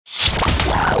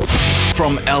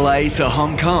From LA to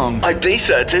Hong Kong,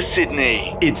 Ibiza to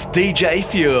Sydney, it's DJ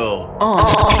Fuel on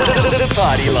The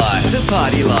Party Life. The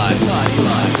Party Life. Party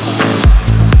Life.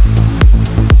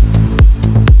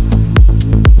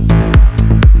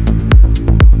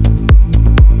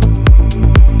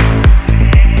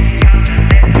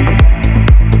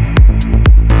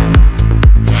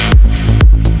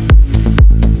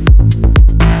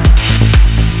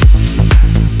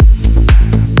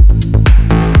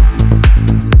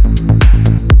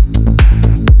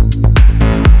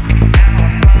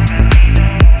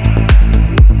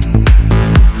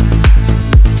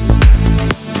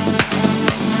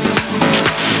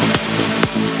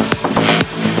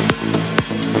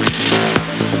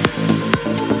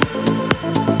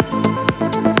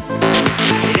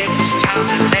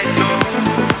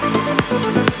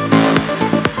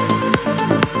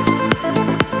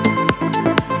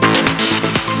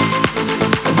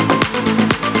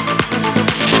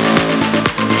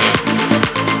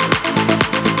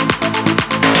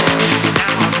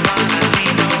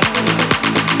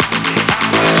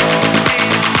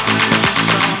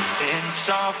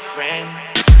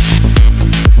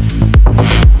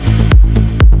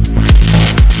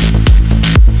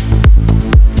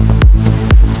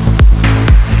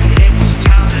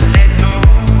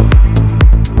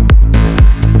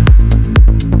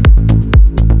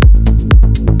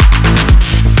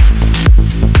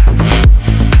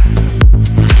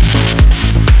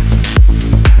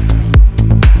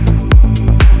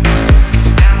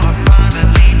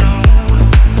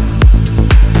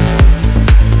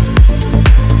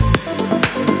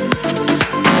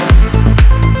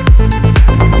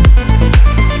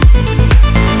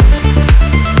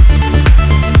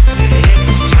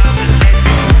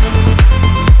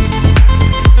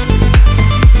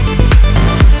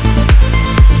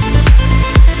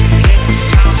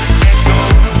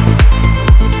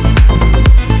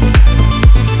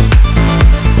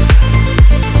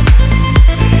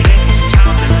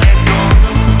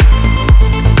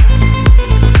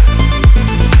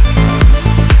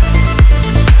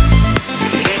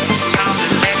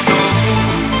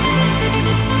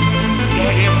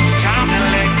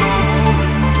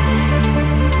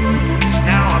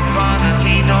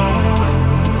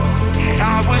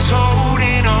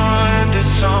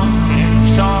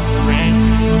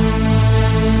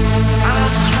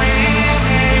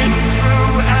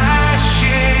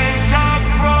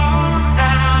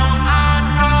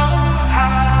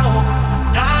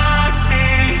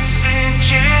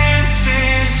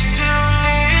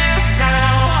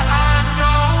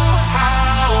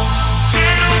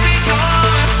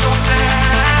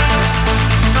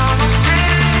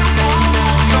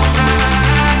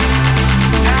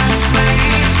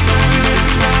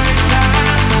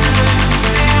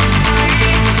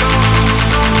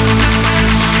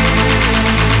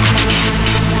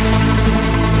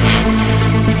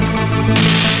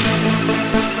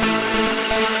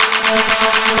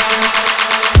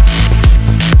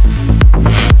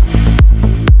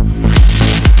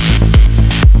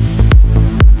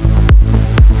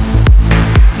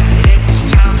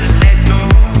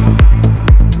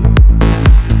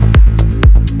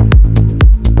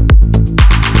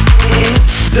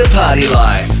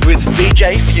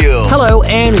 Hello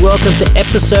and welcome to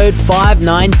episode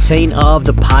 519 of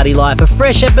The Party Life. A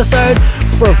fresh episode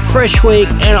for a fresh week,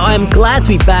 and I'm glad to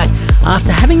be back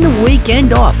after having the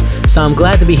weekend off. So I'm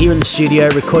glad to be here in the studio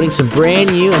recording some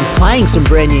brand new and playing some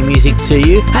brand new music to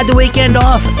you. Had the weekend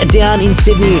off down in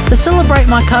Sydney to celebrate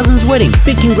my cousin's wedding.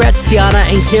 Big congrats Tiana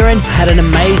and Kieran. Had an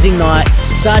amazing night,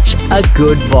 such a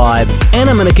good vibe. And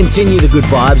I'm going to continue the good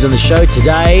vibes on the show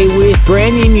today with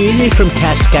brand new music from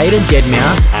Cascade and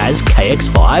Deadmau5 as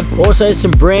KX5. Also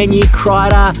some brand new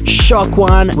Kreider, Shock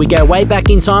One. We go way back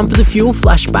in time for the Fuel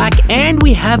flashback, and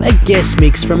we have a guest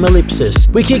mix from Elypsis.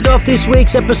 We kick off this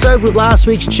week's episode with last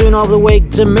week's tune of the week,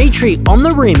 Dimitri on the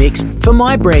remix for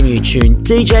my brand new tune,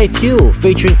 DJ Fuel,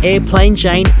 featuring Airplane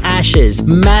Jane Ashes.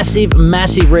 Massive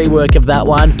rework of that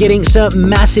one, getting some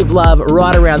massive love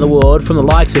right around the world from the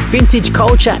likes of Vintage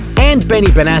Culture and Benny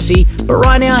Benassi. But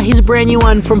right now, here's a brand new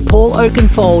one from Paul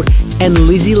Oakenfold and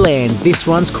Lizzie Land. This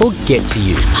one's called Get To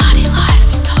You.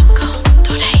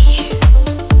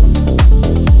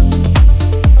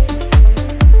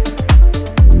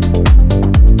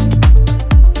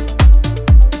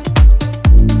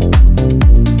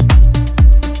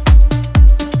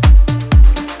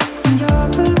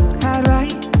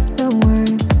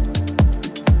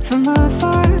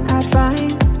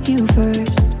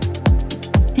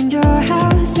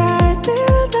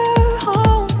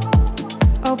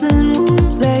 Open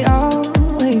wounds, they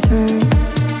always hurt.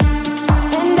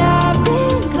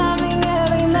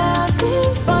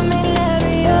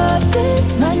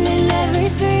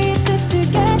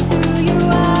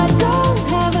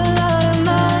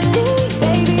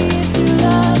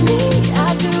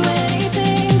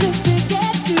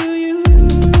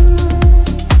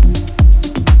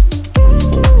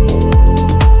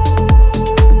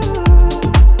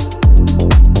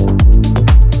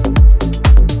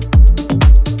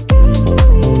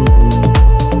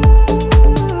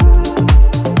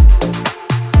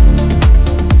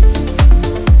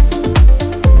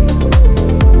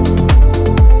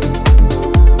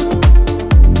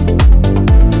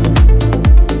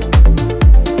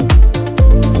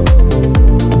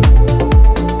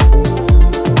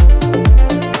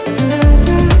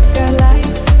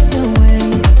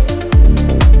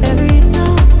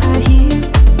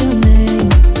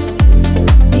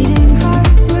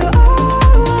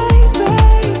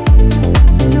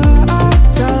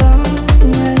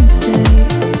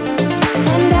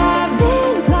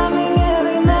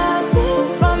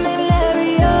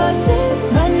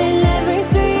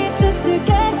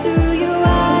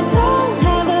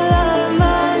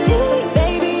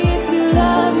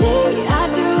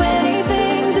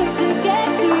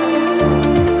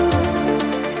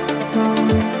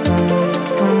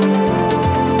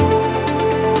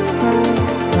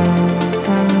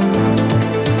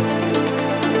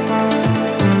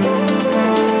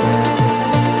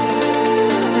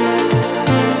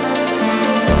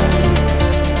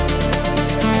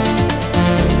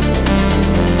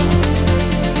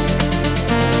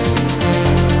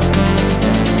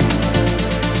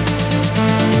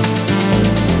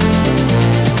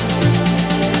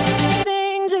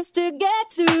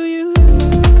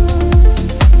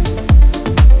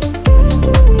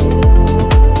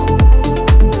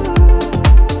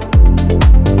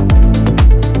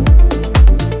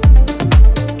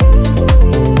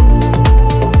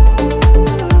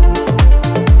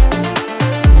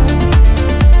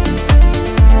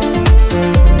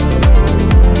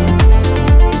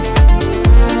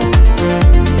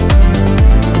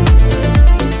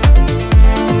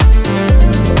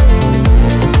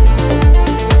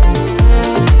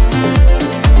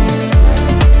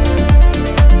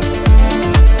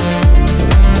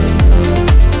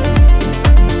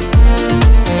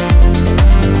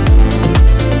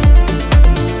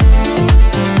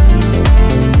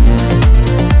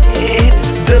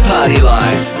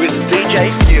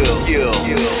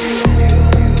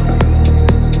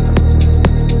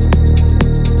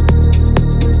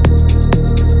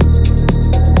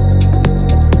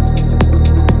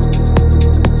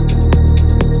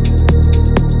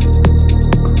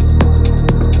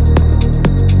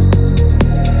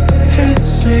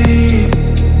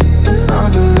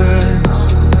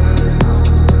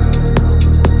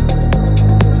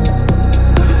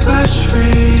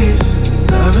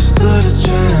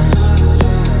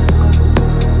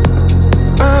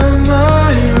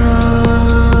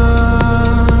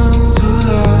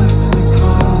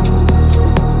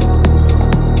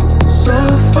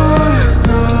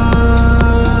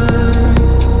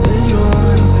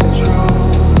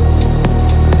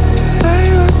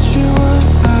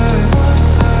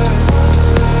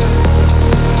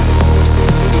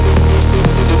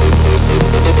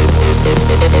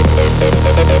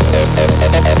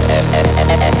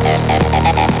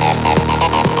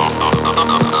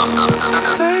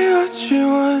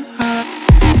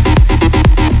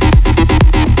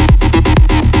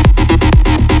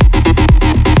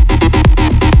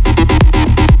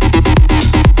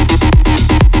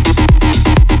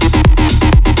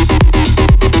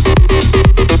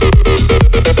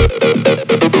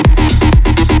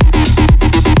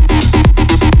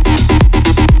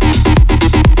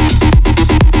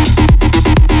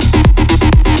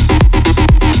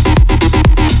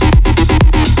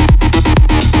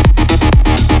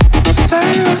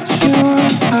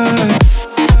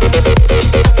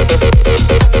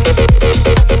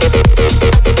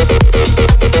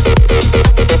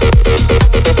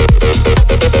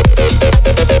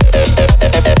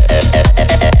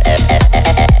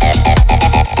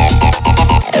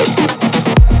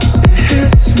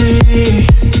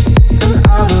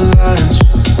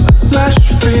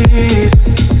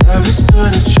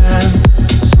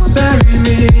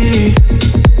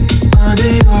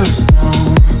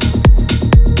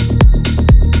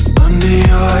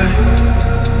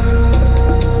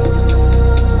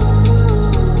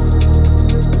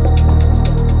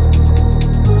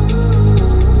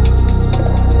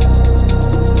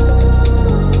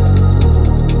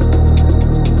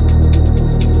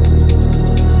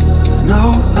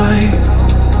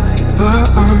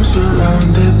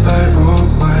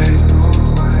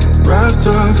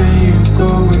 then you go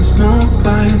and snow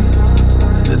blind.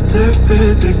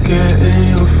 Addicted to getting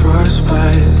your first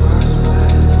bite.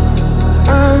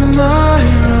 And I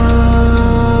run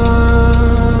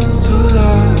to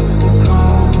love the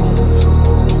cold.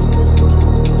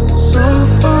 So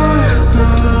far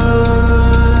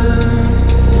gone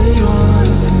in your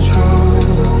control.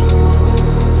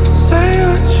 Say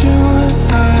what you want,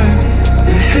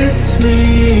 it hits me.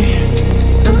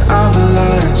 An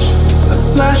avalanche, a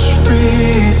flash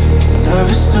freeze.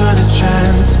 Never stood a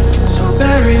chance. So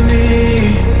bury me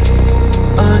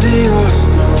under your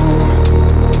snow.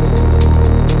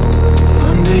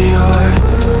 Under your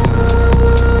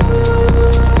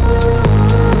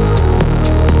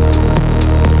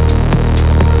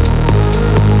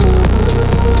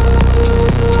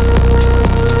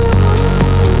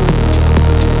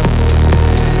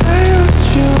say what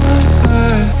you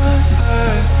want.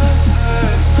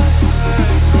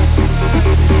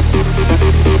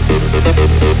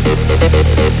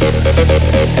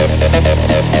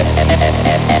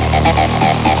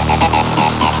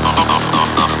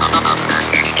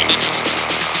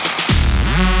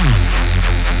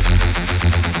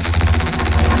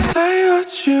 Say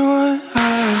what you want.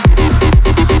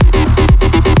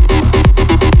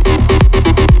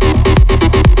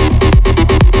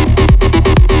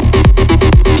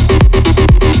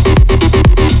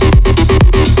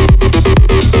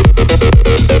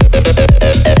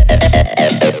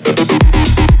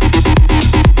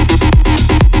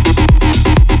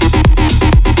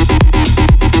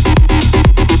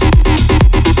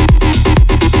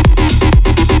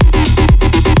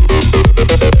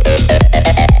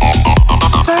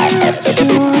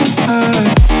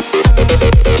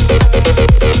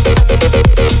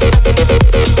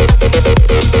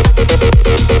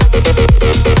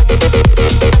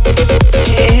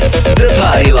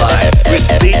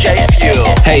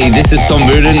 Hey, this is Tom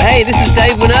Buden. Hey, this is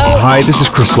Dave Winnell. Hi, this is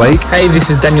Chris Lake. Hey, this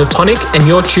is Daniel Tonic, and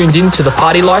you're tuned in to The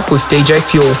Party Life with DJ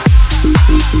Fuel.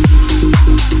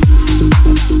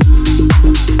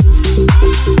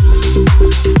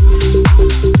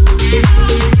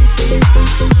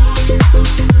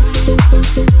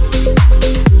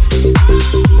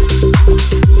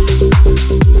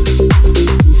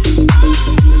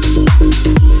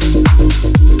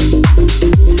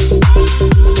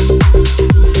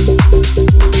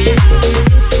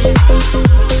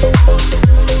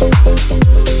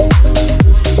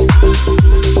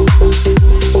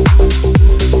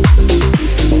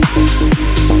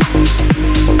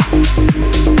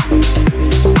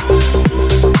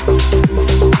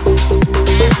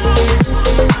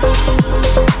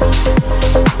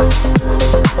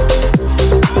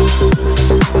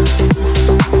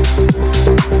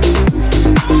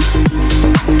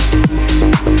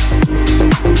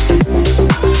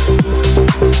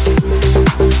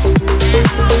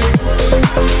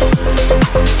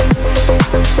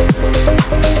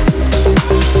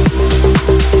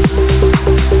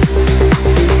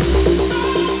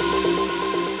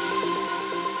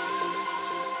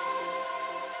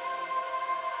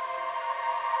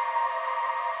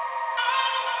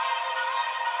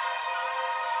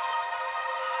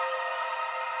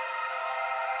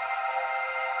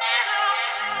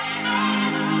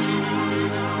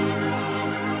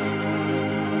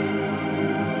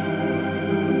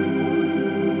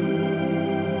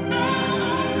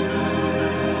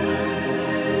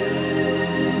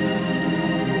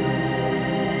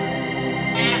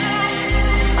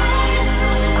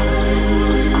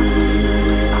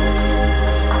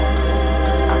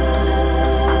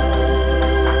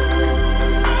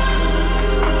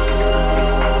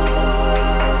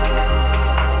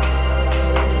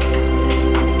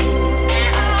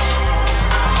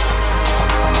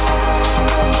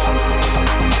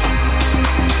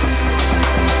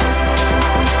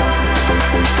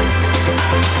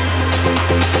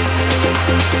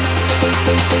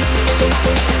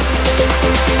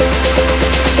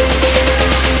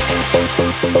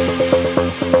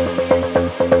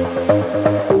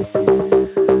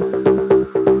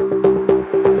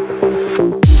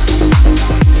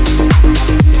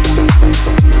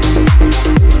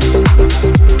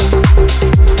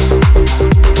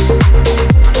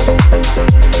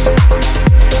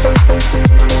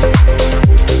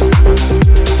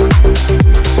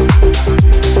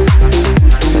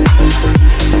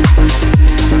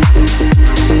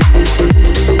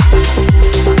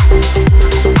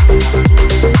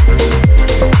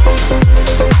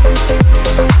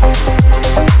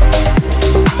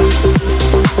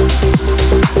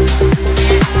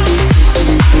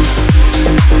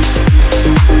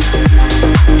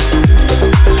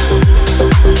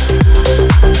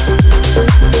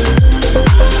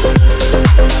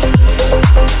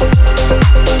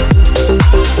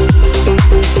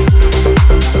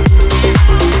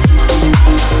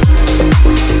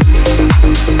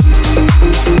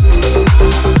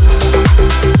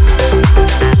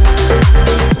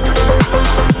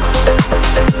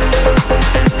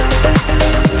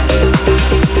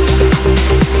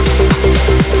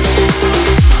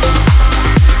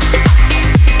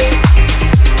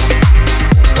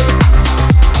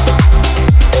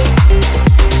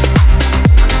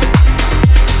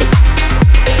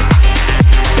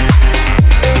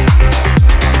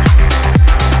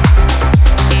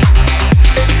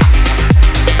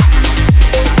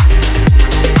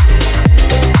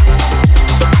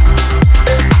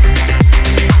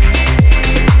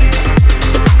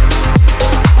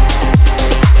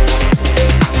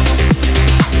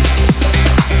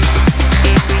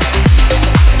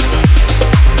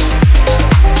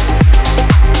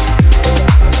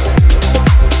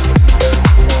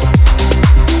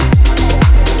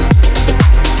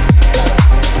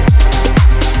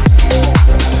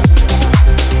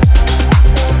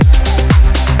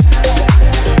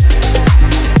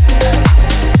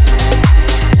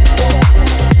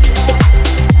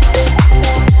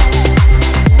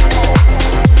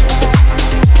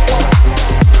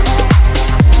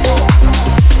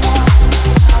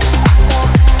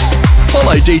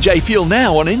 DJ Fuel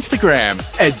now on Instagram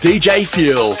at DJ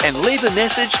Fuel and leave a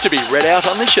message to be read out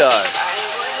on the show.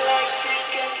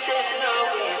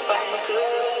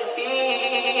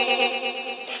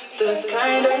 The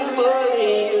kind of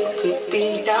boy you could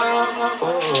be down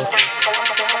for.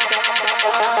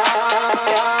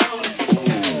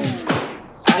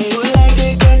 I would like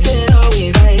to get to know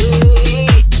you,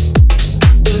 baby.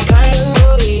 The kind of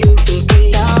boy you could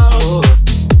be down for.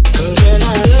 'Cause when I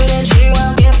look at you, I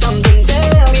feel something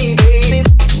tell me, baby,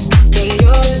 that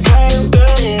you're the kind of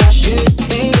girl that I should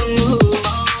make a move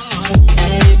on.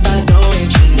 And if I don't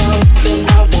let you know, then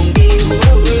I won't be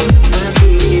worried. I'm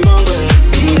too wrong, but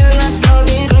feel like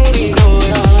something could be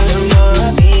going on. The more I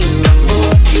see you, the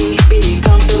more it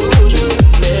becomes so true.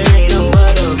 There ain't no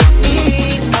other but me.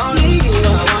 It's only you I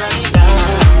wanna be down.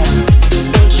 With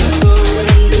what you go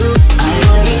and do, I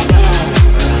wanna be down.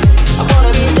 I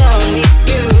wanna be down with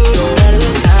you, no matter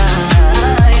the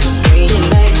time. Day and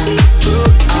night is true.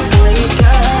 I wanna be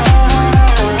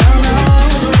down. I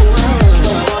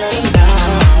wanna be down.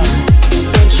 With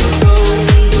what you go and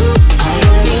do, I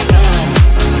wanna be down.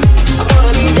 I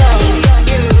wanna be down with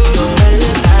you, no matter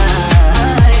the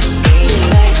time. Day and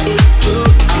night is true.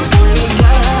 I wanna be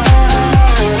down.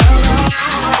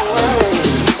 I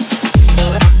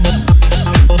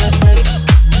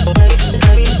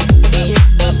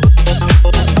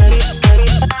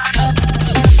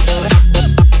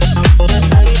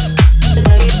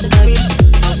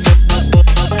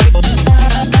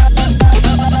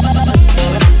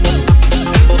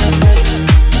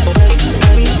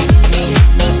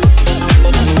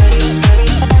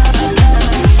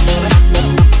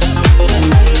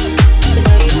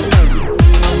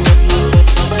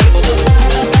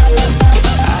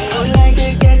would like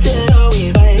to get to know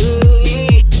you,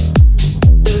 baby.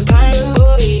 The kind of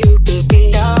boy you could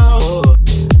be down for.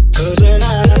 'Cause when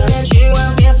I look at you, I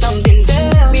feel something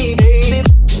tell me, baby,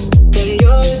 that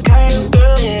you're the kind of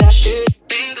girl that I should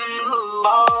make a move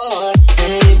on.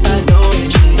 And if I don't let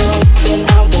you know, then I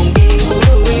won't be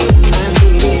worried. I'm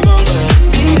too wrong, but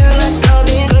feel like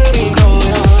something could be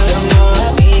going on. The more I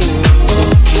see you, the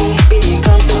more it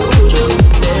becomes so true.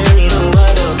 There ain't no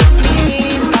other but me.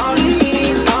 It's only me,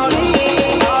 it's only me,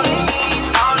 it's only me,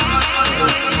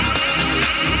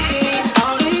 it's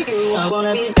only you. I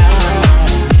wanna be down.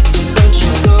 With what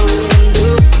you go and do,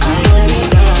 I wanna be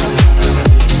down.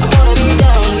 I wanna be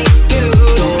down with you,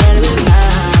 no matter the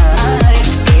time.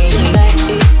 Day and night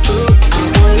is true. I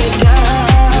wanna be down.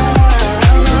 I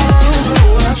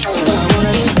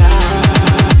wanna be down.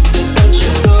 With what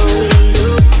you go and do,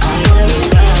 I wanna be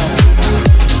down.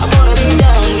 I wanna be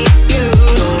down with you,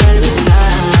 no matter the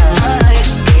time.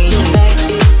 Day and night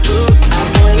is true. I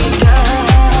wanna be down.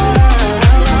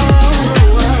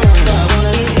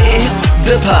 It's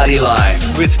The Party Life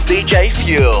with DJ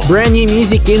Fuel. Brand new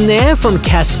music in there from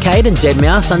Cascade and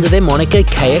Deadmau5 under their moniker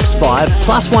KX5,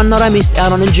 plus one that I missed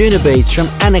out on in Juna Beats from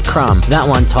Anacrum, that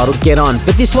one titled Get On.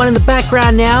 But this one in the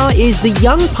background now is the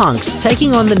Young Punks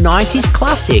taking on the 90s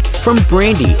classic from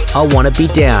Brandy, I Wanna Be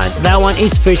Down. That one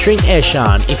is featuring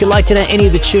Eshan. If you'd like to know any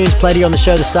of the tunes played here on the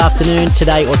show this afternoon,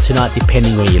 today or tonight,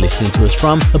 depending where you're listening to us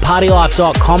from,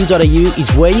 thepartylife.com.au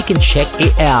is where you can check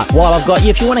it out. While I've got you,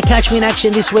 if you want to catch me in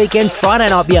action this weekend, Friday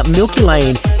night I'll be up Milky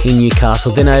Lane in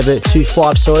Newcastle, then over to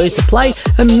Five Sawyers to play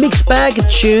a mixed bag of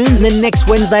tunes, and then next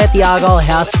Wednesday at the Argyle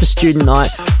House for student night,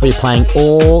 where you're playing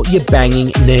all your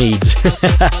banging needs.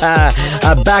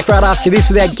 Back right after this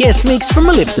with our guest mix from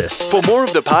Elypsis. For more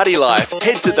of The Party Life,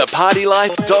 head to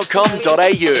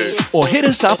thepartylife.com.au or hit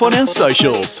us up on our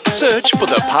socials. Search for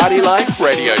The Party Life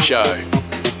Radio Show.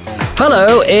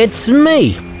 Hello, it's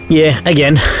me. Yeah,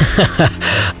 again.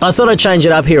 I thought I'd change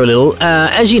it up here a little.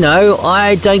 As you know,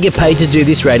 I don't get paid to do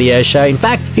this radio show. In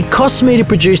fact, it costs me to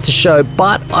produce the show,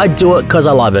 but I do it because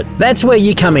I love it. That's where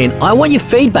you come in. I want your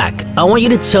feedback. I want you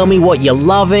to tell me what you're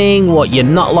loving, what you're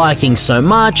not liking so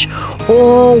much,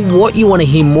 or what you want to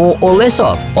hear more or less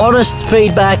of. Honest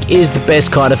feedback is the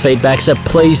best kind of feedback, so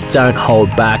please don't hold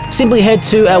back. Simply head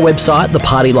to our website,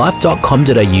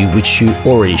 thepartylife.com.au, which you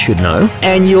already should know,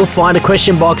 and you'll find a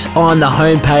question box on the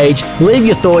homepage. Leave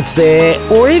your thoughts there,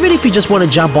 or even if you just want to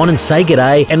jump on and say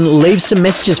g'day and leave some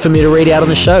messages for me to read out on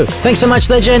the show. Thanks so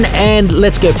much, legend, and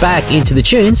let's get back into the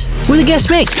tunes with a guest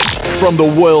mix. From the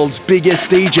world's biggest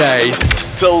DJs,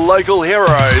 to local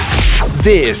heroes.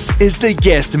 This is the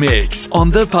guest mix on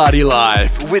The Party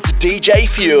Life with DJ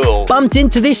Fuel. Bumped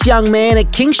into this young man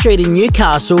at King Street in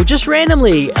Newcastle just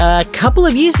randomly a couple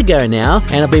of years ago now,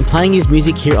 and I've been playing his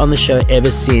music here on the show ever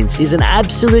since. He's an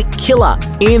absolute killer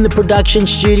in the production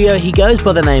studio. He goes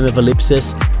by the name of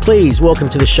Elypsis. Please welcome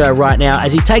to the show right now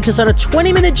as he takes us on a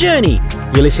 20-minute journey.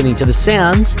 You're listening to the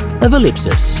sounds of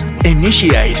Elypsis.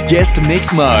 Initiate guest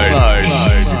mix mode.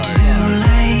 Is it too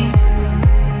late?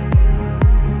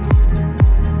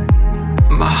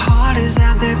 My heart is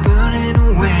out there burning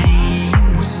away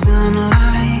in the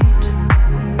sunlight.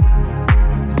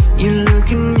 You look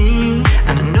at me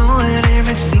and I know that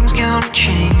everything's gonna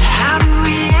change. How do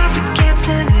we ever get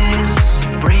to this?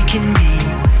 Breaking me,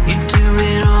 you're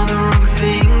doing all the wrong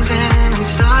things and I'm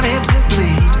starting to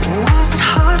bleed. Was it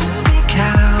hard to speak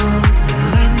out and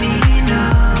let me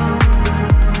know?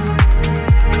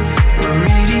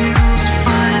 Reading those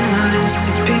fine lines,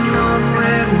 sipping on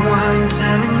red wine,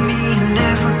 telling me you're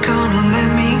never gonna let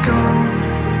me go.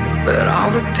 But all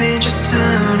the pages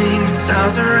turning,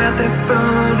 stars are out there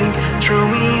burning. Throw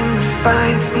me in the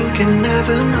fire, think I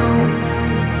never know.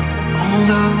 All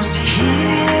those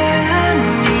hidden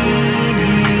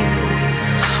meanings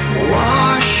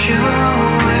wash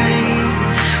away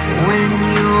when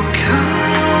your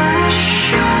colors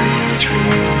shine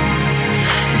through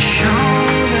and show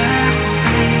their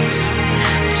face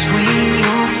between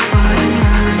your fine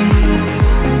lines.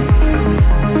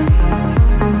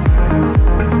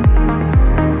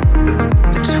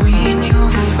 Between your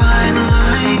fine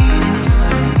lines.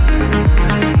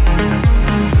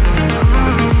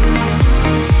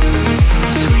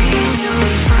 Between your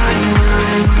fine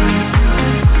lines.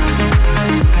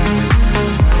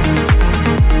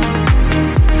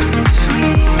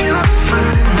 Between your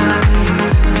fine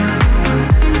lines.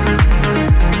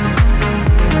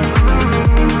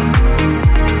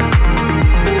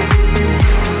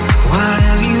 What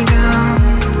have you done?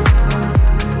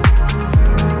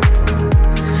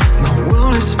 My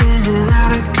world is spinning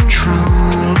out of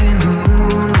control in the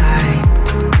moonlight.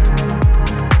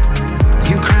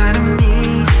 You cry to me,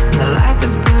 and the light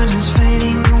that burns is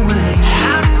fading away.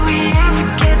 How do we ever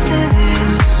get to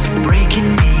this? Breaking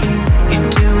me, you're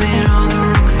doing all the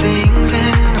wrong things,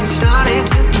 and I'm starting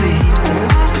to bleed.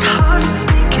 Was it hard to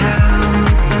speak out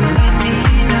and let me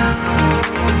know?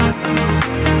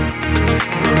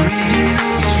 Reading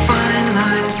those fine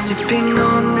lines, sipping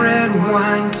on red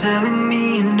wine, telling me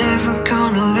you're never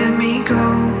gonna let me go.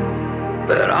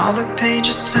 But all the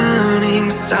pages turning,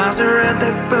 stars are out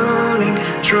there burning.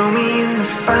 Throw me in the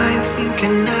fire, think I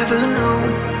never know.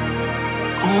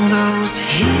 All those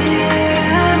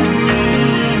hidden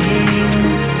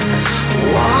meanings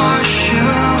wash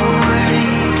away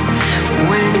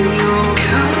when your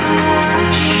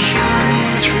colors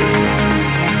shine through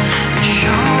and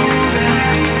show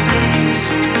their face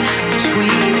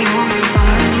between your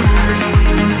fine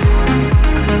lines.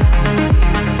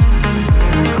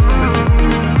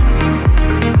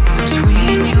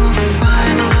 Between your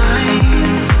fine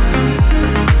lines.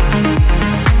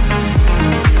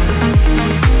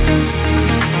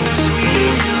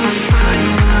 Between your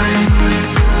fine lines.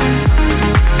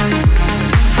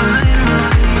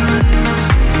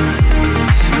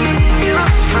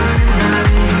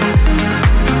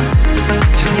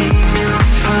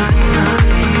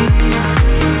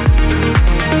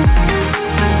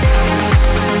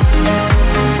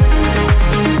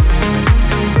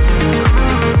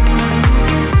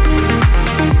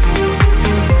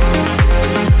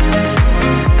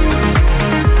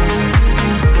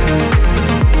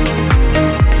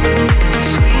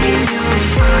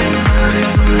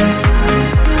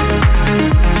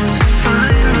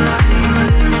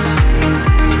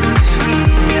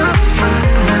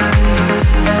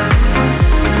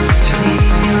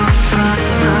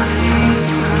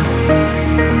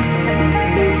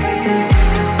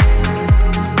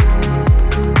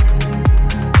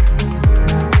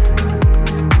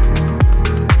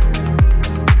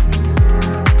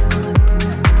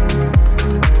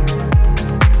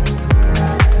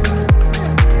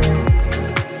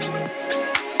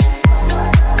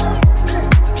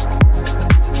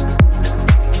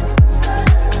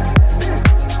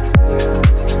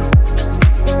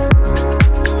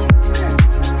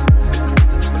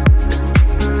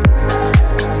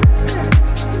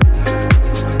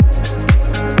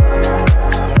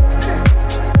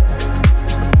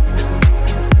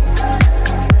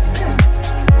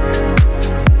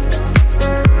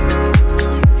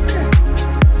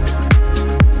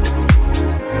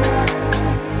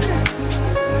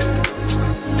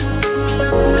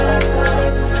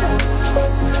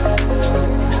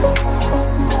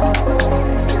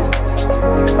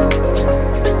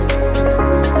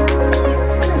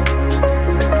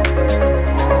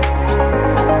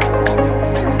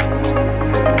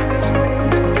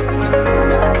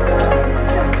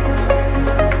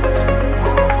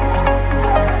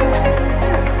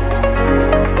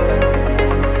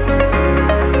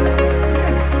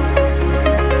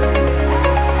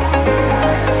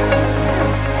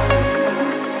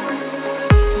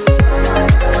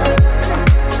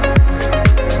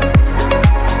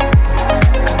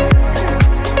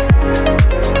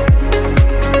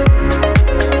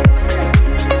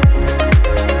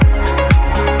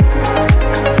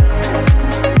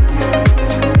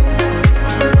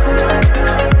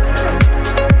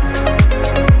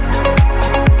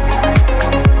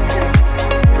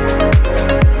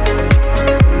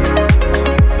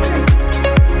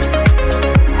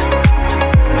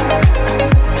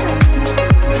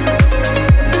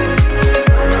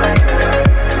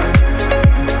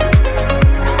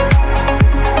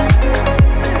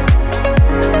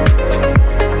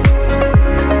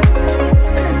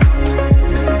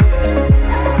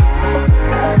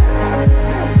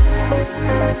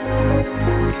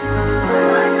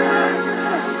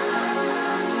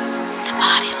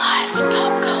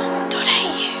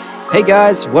 Hey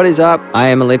guys, what is up? I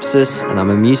am Elypsis and I'm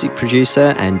a music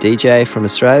producer and DJ from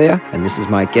Australia, and this is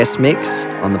my guest mix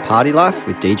on The Party Life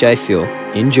with DJ Fuel.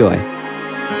 Enjoy.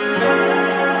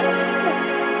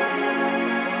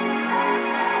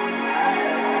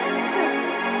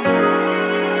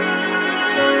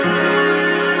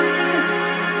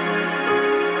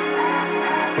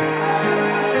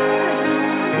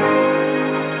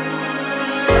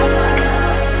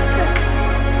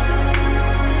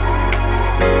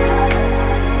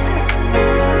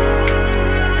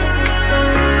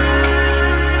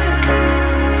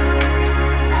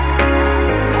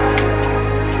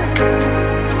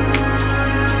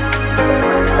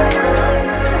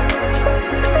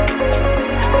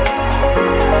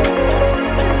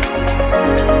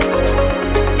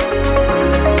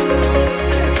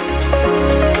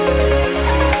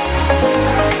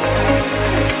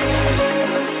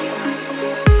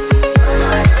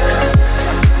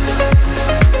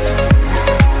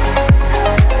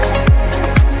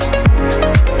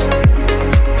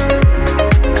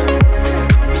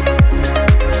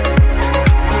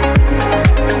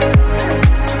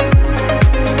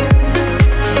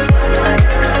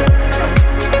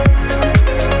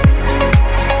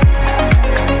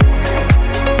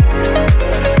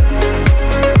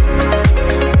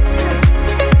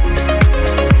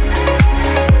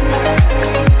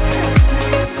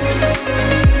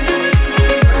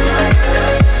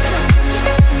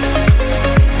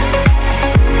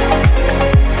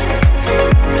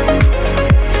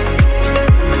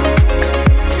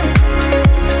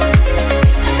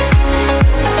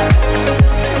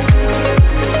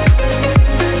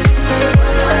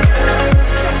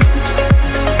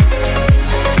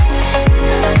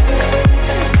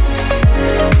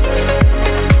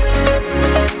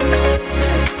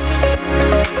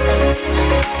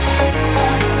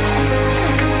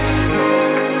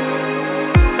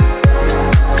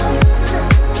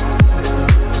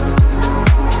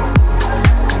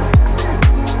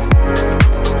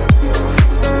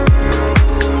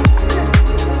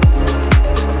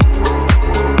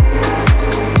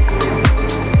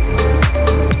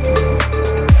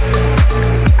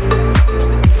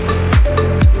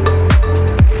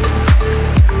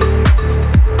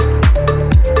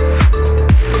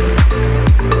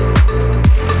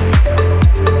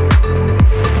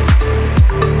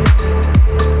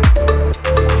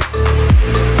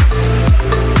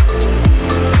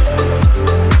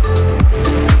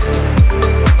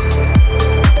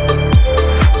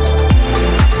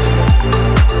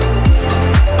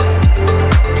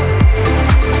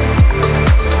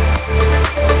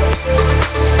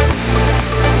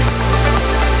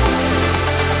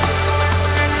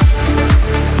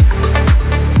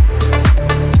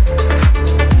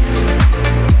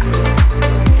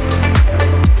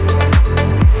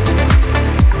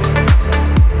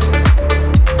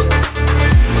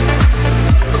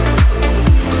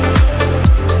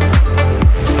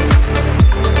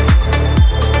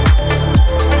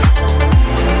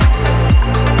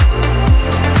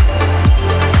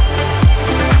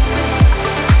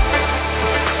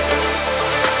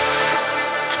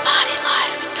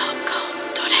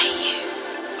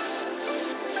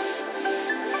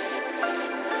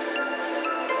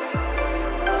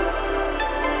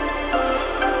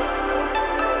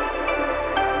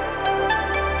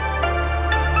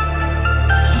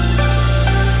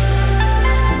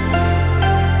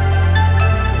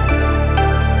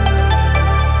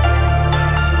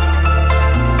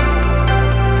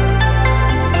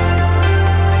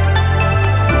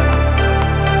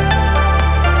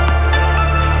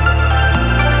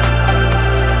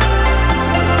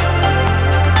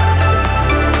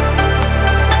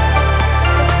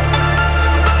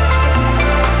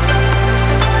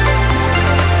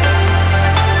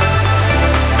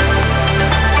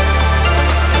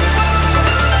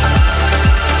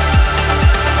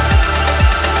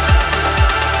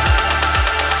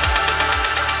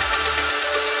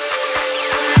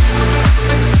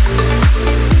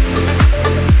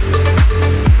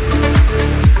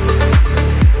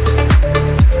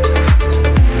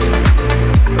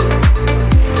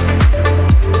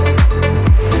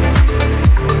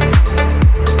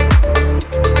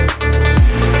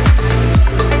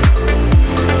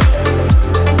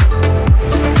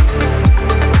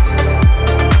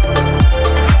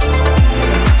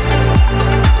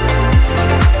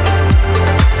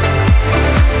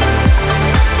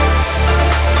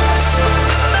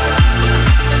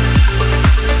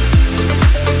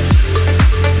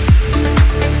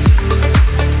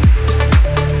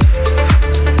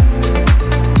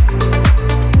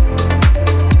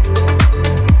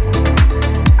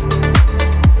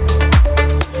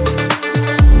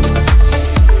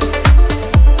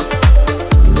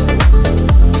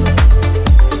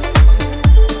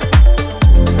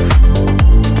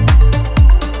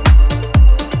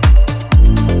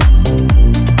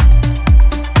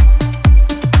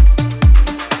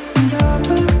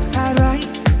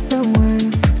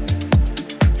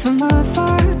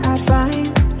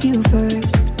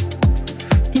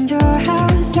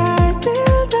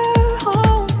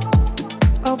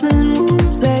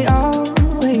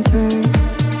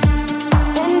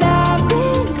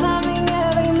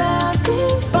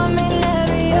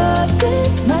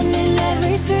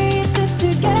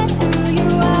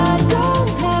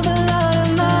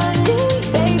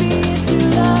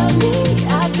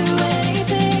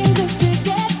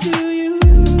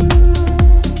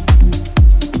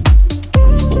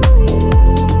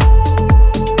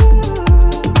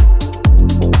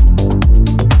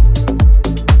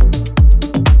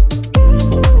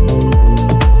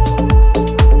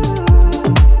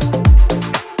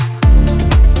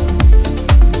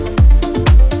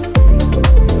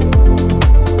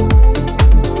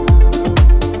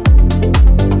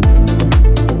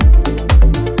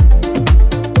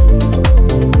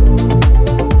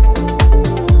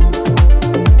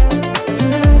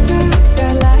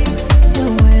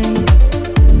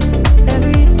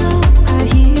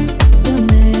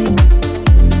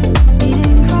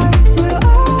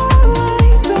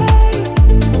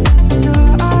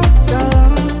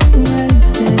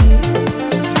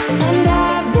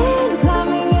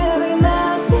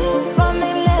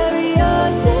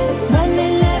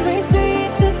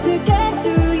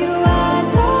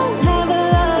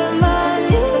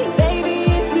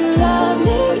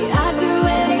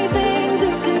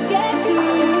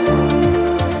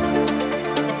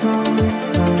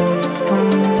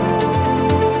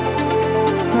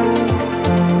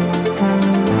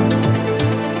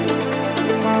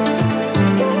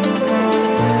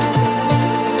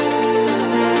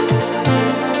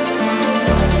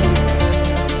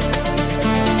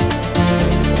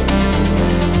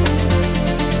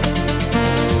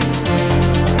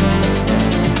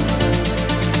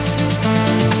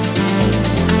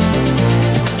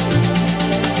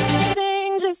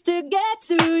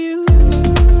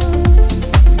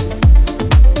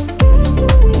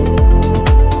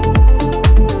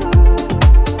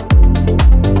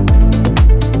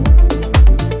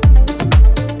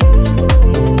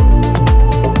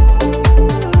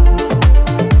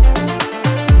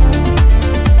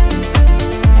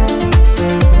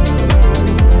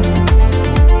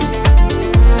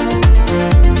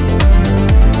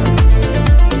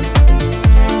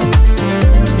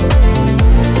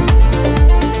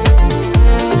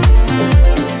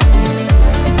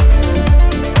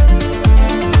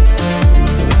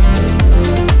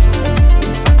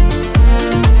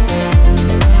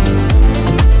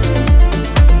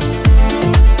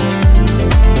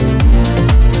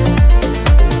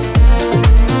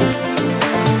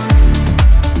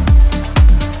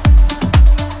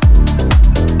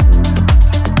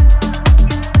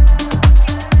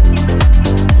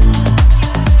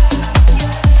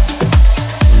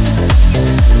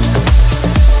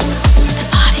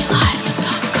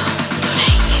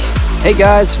 Hey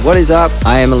guys, what is up?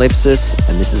 I am Elypsis,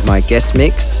 and this is my guest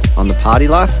mix on The Party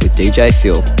Life with DJ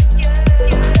Fuel.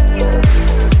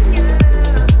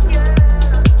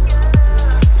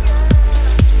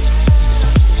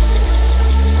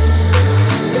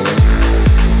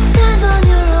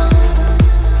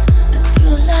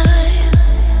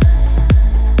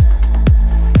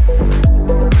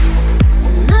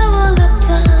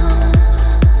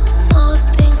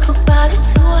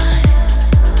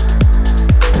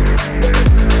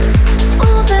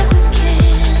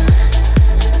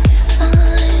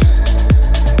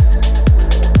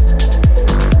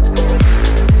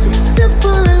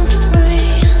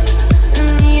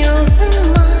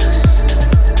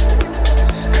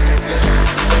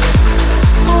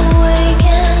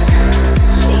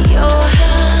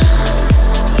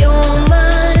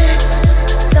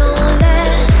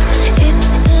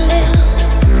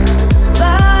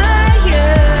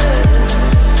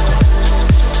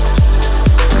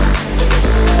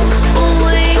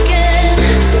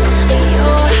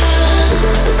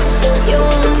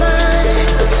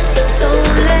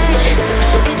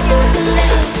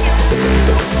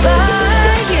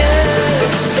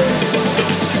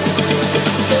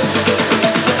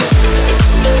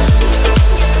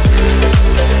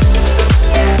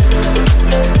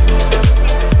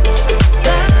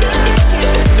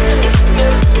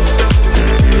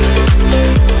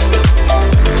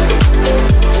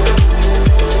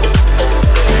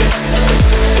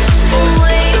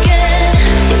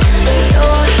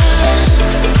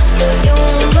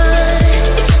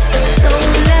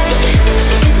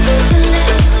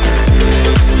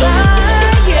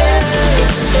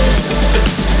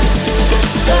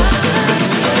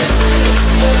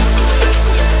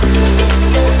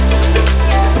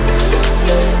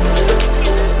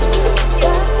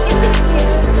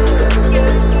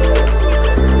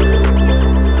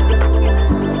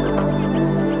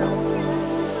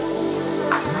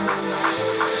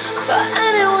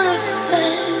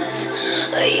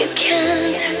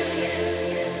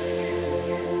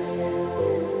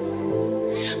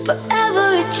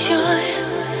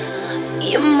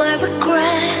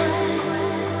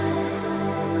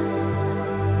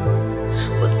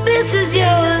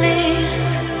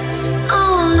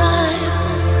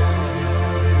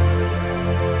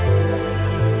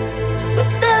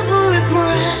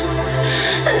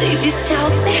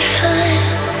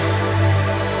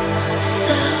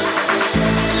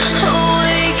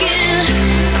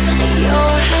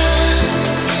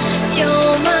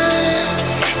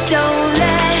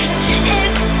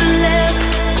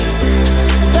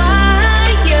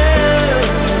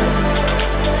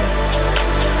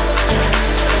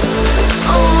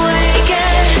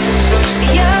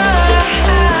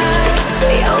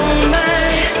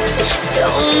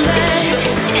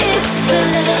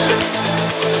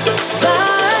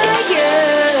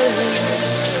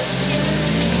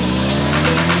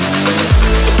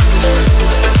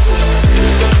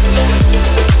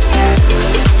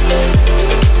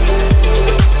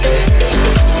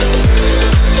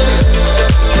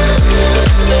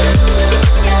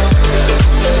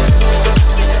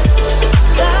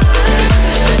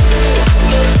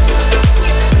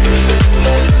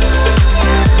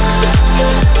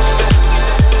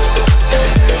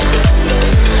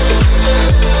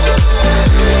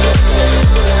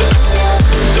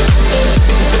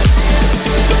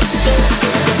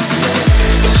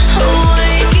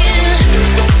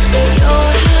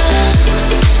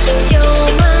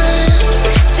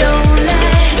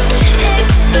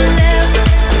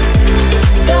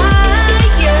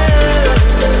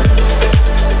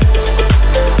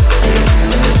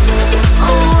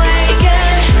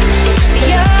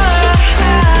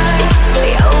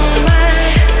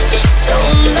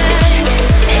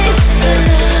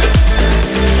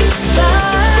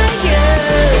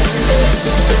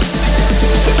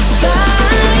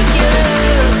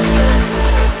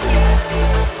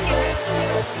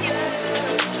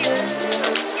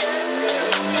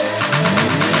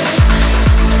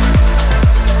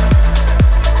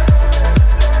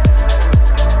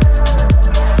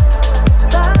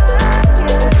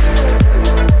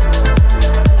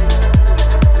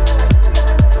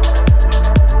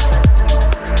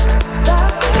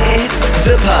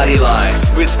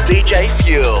 with DJ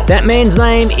Fuel. That man's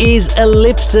name is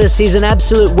Elypsis. He's an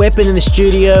absolute weapon in the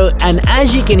studio, and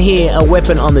as you can hear, a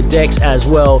weapon on the decks as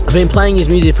well. I've been playing his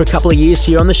music for a couple of years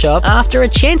here on the show after a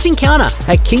chance encounter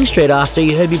at King Street after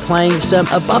you heard me playing some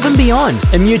Above and Beyond.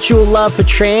 A mutual love for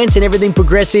trance and everything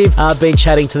progressive. I've been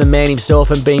chatting to the man himself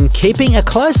and been keeping a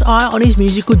close eye on his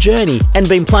musical journey and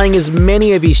been playing as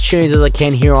many of his tunes as I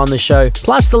can here on the show.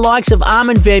 Plus the likes of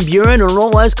Armin van Buuren and all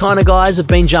those kind of guys have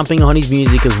been jumping on his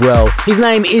music as well. His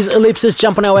name is Elypsis.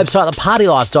 Jump on our website,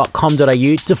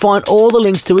 thepartylife.com.au, to find all the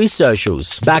links to his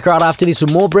socials. Back right after this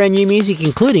with more brand new music,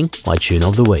 including my tune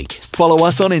of the week. Follow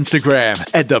us on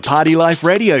Instagram at The Party Life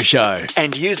Radio Show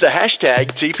and use the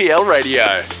hashtag TPL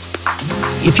Radio.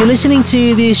 If you're listening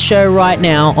to this show right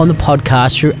now on the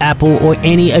podcast through Apple or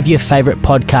any of your favorite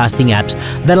podcasting apps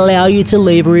that allow you to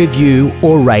leave a review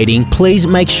or rating, please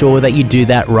make sure that you do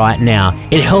that right now.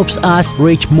 It helps us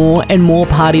reach more and more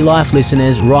Party Life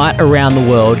listeners right around the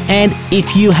world. And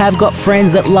if you have got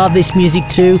friends that love this music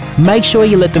too, make sure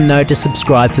you let them know to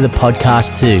subscribe to the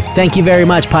podcast too. Thank you very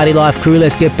much, Party Life crew.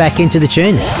 Let's get back into the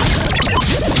tunes.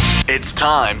 It's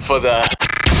time for the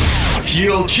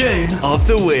Fuel Tune of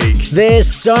the Week. There's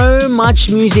so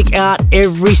much music out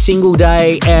every single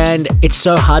day and it's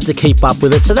so hard to keep up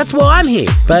with it, so that's why I'm here.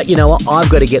 But you know what, I've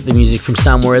got to get the music from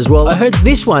somewhere as well. I heard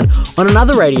this one on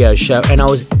another radio show and I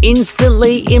was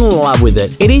instantly in love with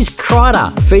it. It is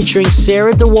Kreider featuring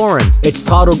Sarah De Warren. It's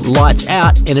titled Lights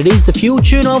Out and it is the Fuel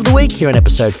Tune of the Week here on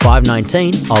episode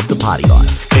 519 of The Party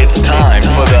Life. It's time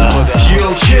for the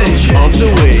Fuel Tune of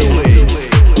the Week.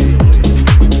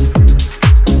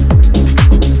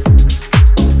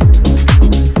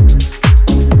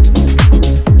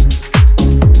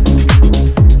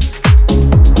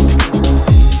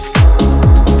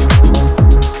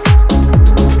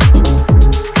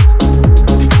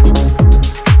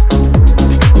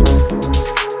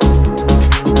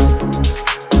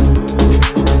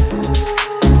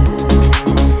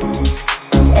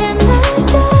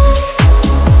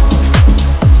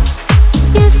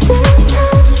 You say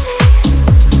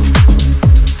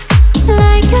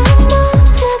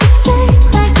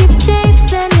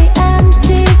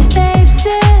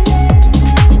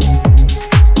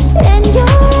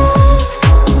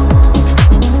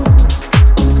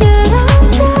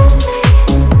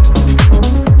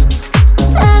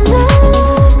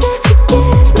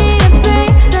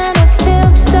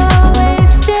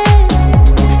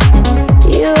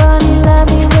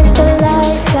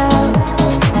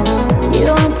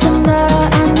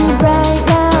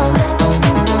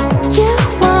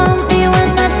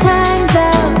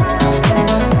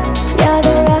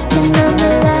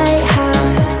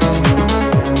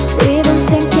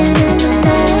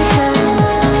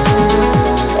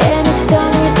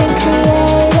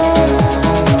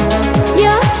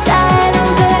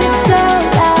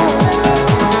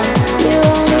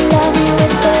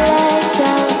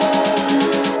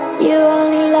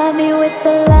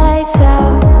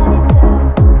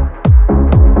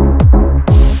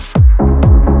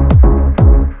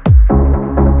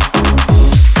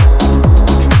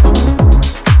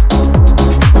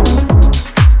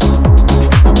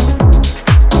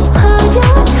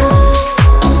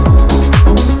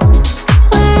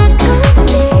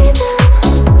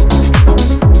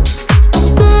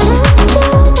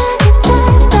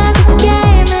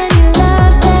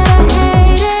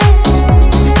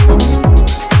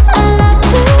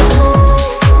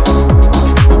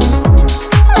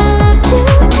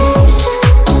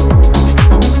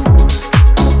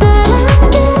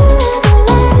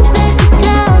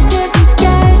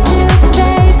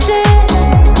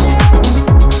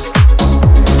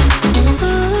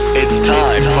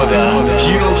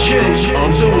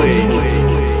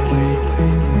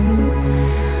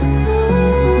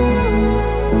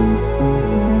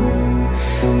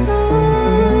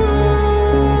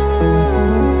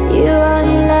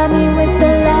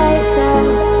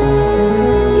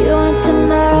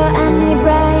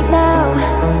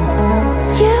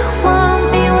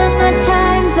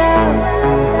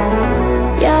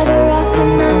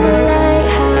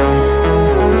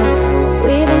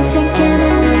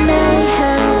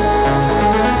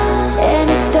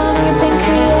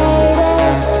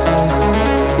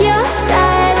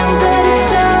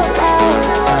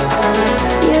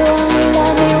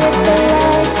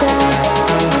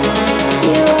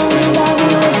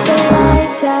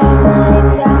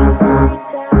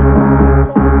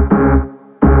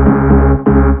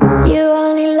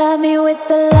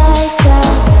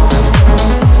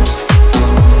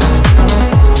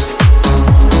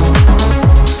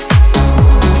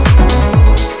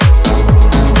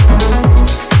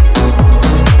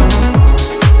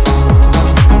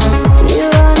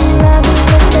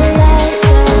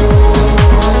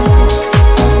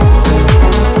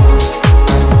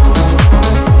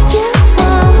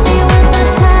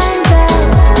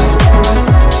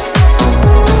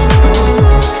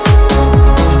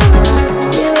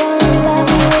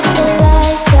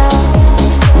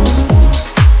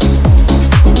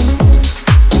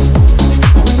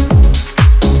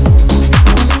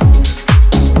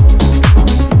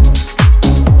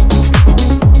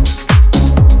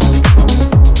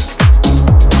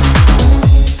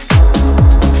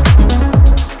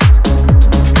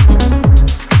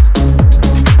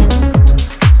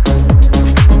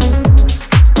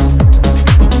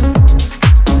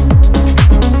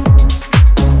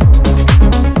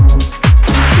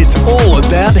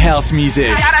house music.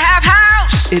 Gotta have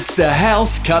house It's the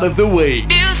house cut of the week.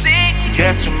 music.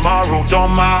 Yeah, tomorrow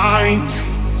don't mind,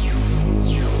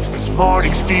 as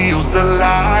morning steals the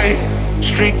light,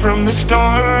 straight from the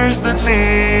stars that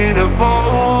lit up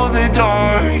all the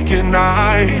dark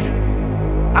night.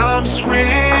 I'm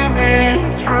swimming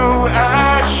through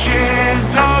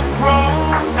ashes, I've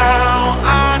grown now,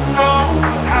 I know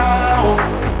how.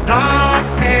 Not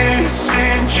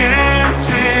missing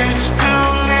chances to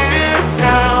live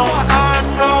now, I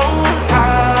know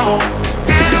how.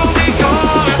 Till we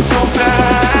gone so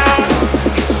fast,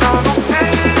 the sun will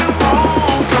set and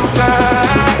won't come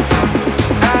back.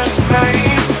 As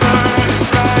flames burn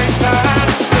right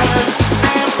past us,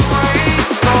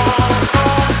 embrace all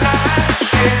those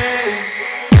ashes.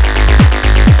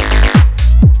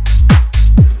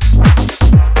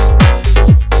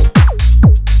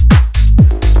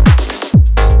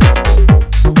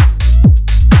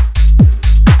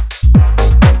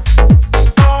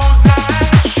 Those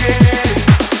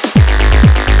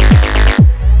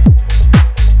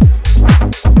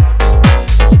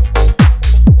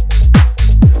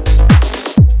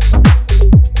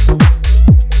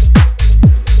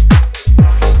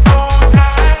ashes. Those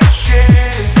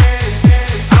ashes.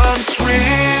 I'm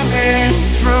swimming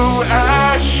through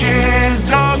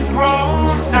ashes. I've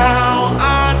grown now,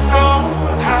 I know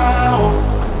how.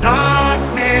 Not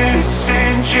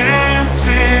missing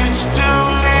chances to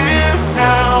live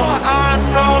now, I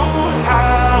know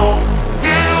how.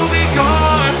 Till we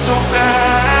gone so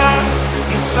fast,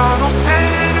 the sun will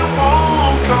set and it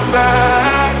won't come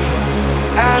back.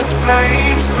 As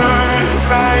flames burn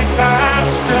right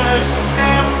past us,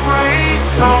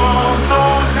 embrace all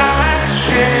those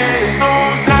ashes,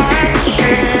 those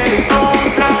ashes,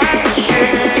 those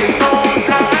ashes, those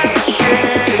ashes,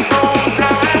 those ashes, those ashes, those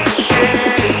ashes.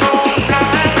 Those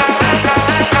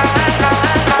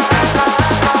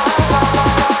ashes,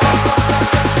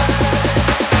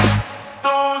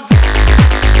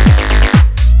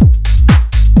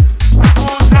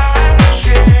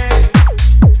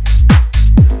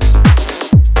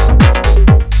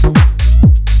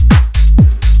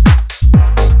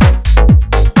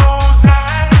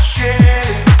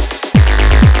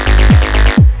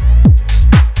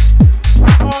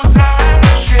 those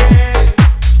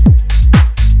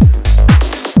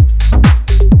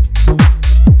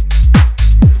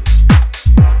ashes.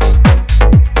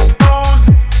 Those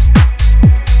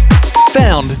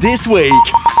Found this week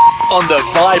on the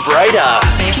Vibrator.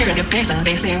 They hear the bass and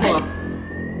they say whoa.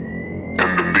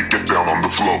 And then they get down on the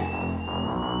floor.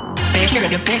 They hear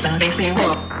the bass and they say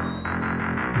whoa.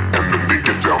 And then they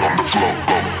get down on the floor.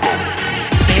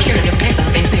 They hear the bass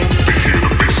and they say. They hear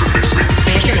the bass and they sing.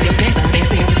 They hear the bass and they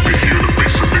say.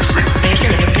 They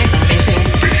hear the bass and they sing.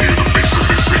 They hear the bass and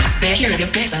they say. They hear the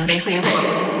bass and they sing. They hear the bass and they say whoa.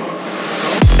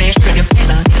 They hear the bass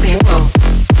and they say whoa.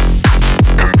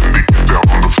 And then they get down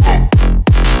on the floor.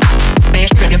 They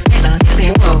hear the bass and they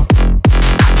say whoa.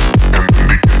 And then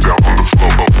they get down on the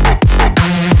floor.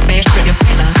 They hear the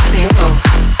bass and they say whoa.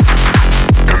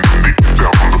 And then they get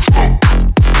down on the floor.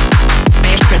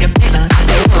 They hear the bass and they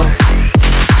say whoa.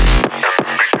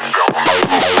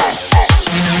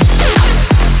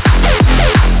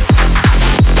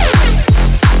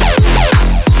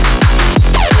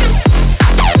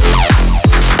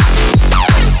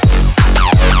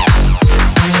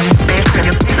 They hear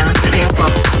the bass and they say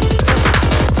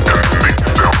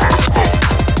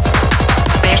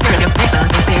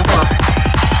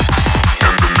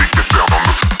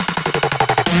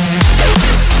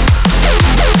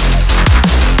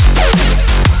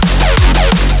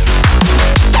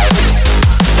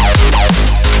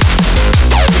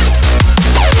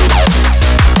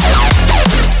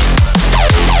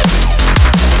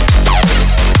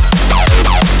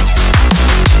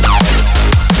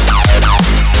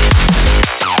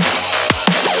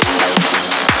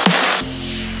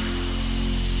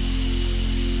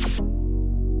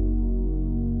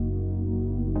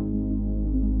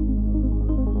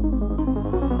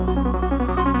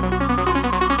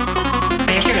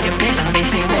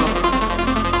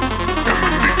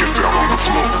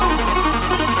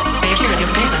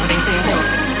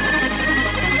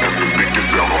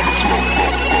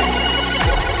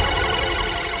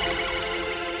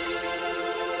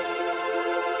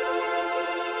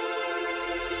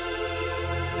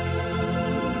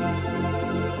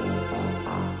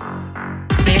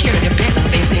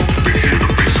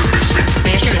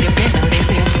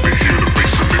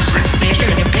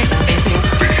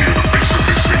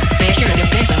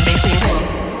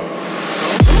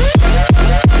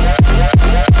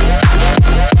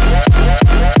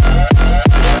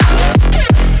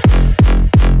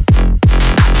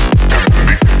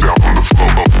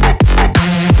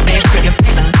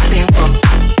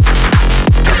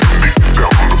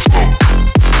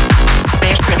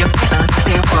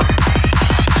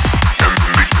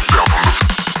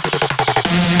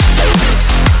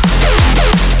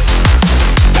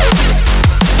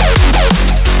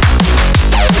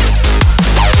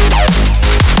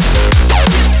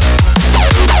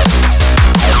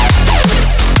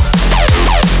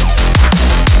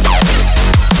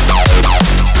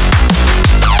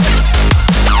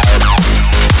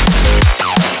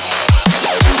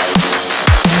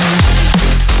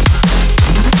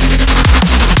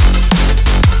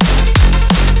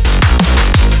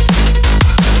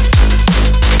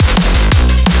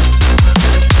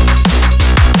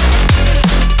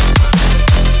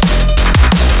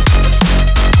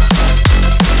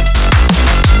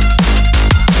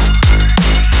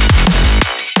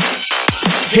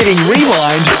hitting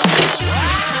rewind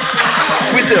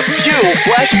with the Fuel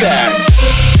Flashback.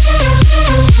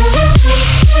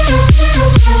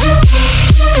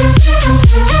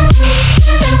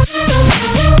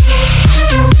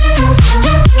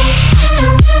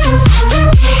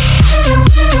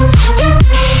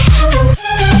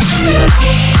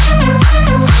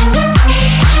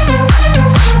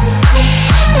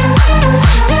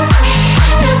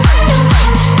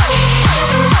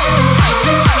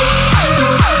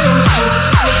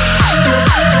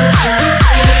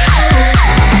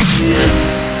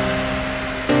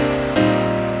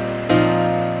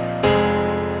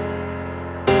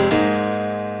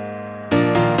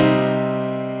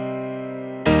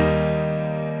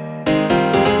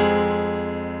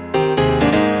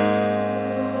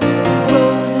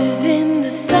 Roses in the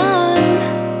sun,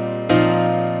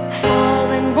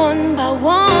 falling one by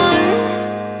one.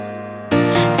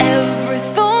 Every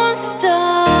thorn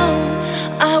stung.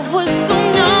 I was so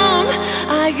numb,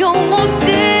 I almost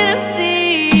didn't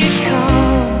see it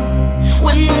come.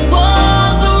 When the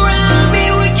walls around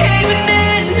me were caving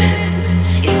in,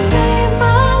 you saved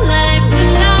my life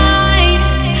tonight.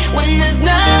 When there's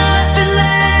nothing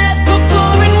left but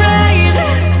pouring rain,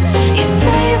 you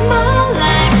saved my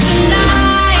life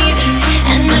tonight.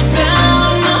 And I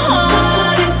found my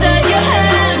heart inside your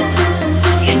hands.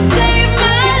 You saved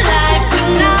my life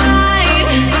tonight.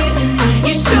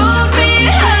 You showed me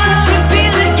how to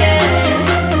feel again.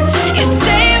 You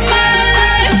saved my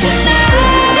life tonight.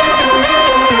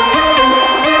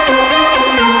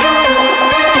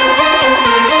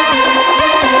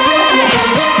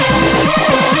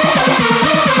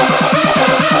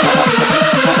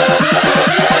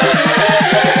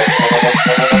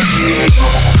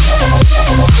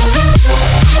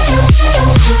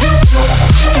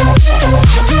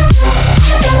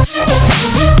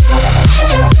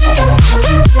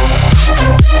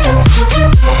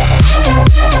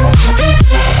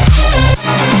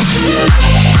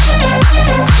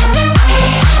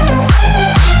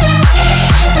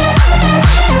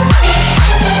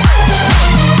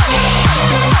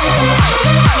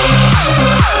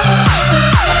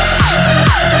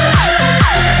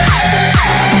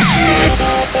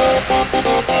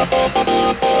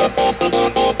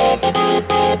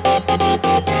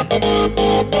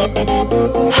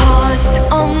 Hearts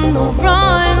on the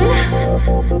run,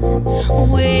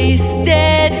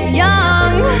 wasted and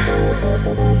young.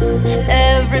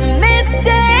 Every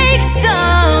mistake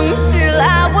stung till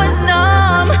I was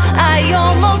numb. I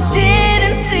almost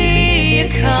didn't see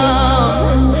it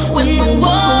come. When the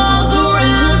walls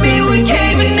around me were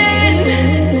caving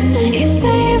in, you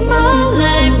saved my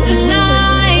life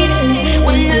tonight.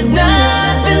 When there's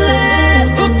nothing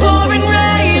left but pouring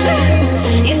rain,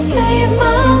 you saved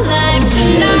my life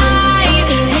tonight.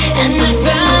 And I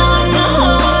found my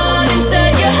heart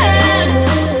inside your hands.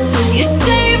 You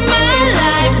saved my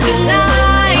life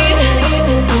tonight.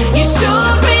 You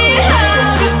showed me how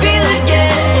to feel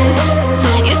again.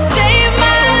 You saved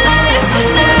my life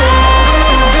tonight.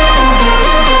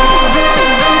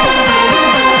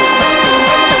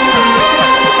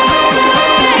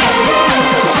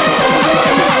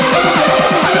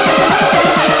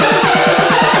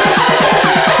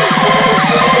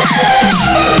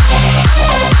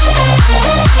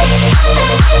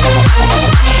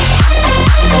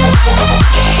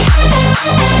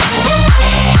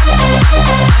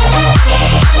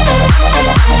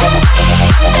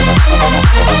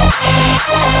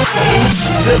 It's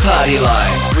the Party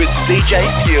Life with DJ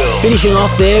Fuel. Finishing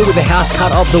off there with the house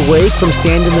cut of the week from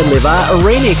Stand and Deliver, a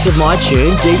remix of my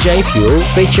tune, DJ Fuel,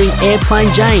 featuring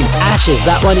Airplane Jane, Ashes.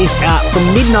 That one is out from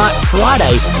midnight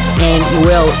Friday. And,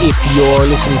 well, if you're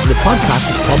listening to the podcast,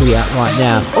 it's probably out right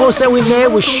now. Also in there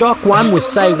was Shock One with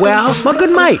Say Wow. My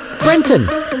good mate, Brenton.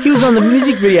 He was on the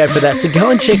music video for that, so go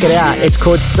and check it out. It's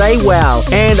called Say Wow.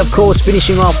 And, of course,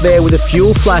 finishing off there with a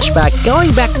Fuel flashback,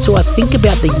 going back to, I think,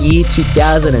 about the year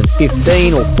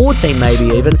 2015 or 14 maybe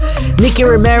even. Nicky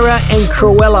Romero and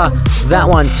Cruella. That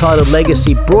one titled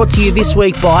Legacy, brought to you this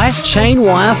week by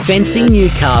Chainwire Fencing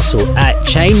Newcastle at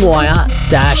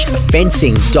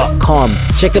chainwire-fencing.com.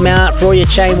 Check them out for all your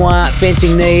chainwire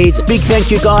fencing needs. Big thank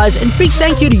you, guys, and big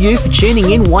thank you to you for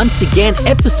tuning in once again.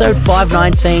 Episode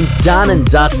 519 done and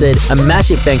dusted. A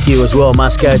massive thank you as well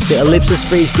must go to Elypsis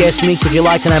for his guest mix. If you'd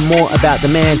like to know more about the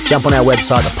man, jump on our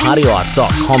website,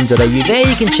 thepartylife.com.au. There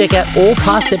you can check out all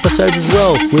past episodes as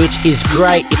well, which is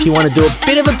great if you want to do a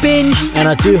bit of a binge, and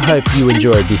I do hope you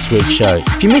enjoyed this week's show.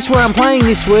 If you missed where I'm playing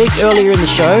this week earlier in the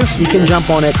show, you can jump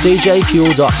on at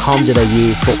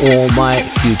djfuel.com.au for all my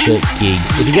future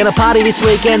gigs. If you're going to party this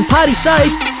weekend, party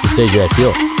safe with DJ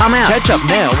Fuel. I'm out. Catch up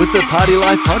now with the Party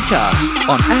Life podcast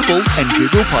on Apple and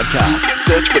Google Podcasts.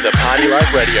 Search for the Party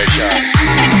Life Radio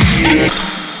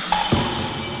Show.